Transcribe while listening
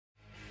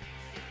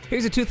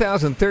Here's a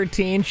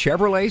 2013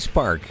 Chevrolet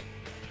Spark.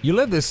 You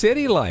live the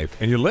city life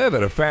and you live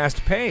at a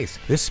fast pace.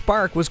 This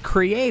Spark was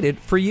created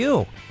for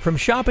you. From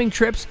shopping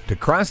trips to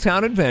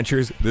crosstown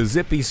adventures, the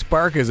zippy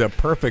Spark is a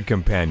perfect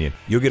companion.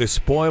 You'll get a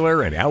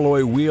spoiler and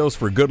alloy wheels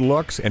for good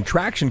looks and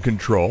traction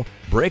control,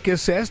 brake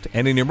assist,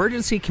 and an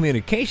emergency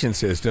communication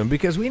system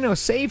because we know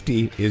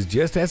safety is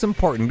just as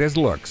important as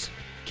looks.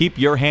 Keep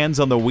your hands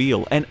on the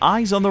wheel and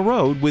eyes on the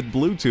road with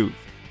Bluetooth.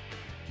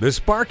 The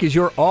Spark is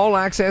your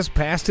all-access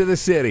pass to the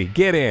city.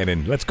 Get in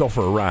and let's go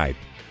for a ride.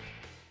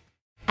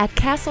 At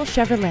Castle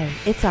Chevrolet,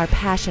 it's our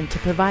passion to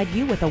provide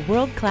you with a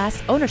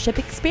world-class ownership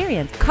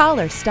experience.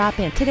 Call or stop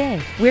in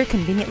today. We're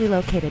conveniently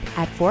located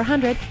at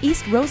 400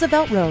 East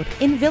Roosevelt Road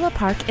in Villa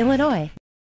Park, Illinois.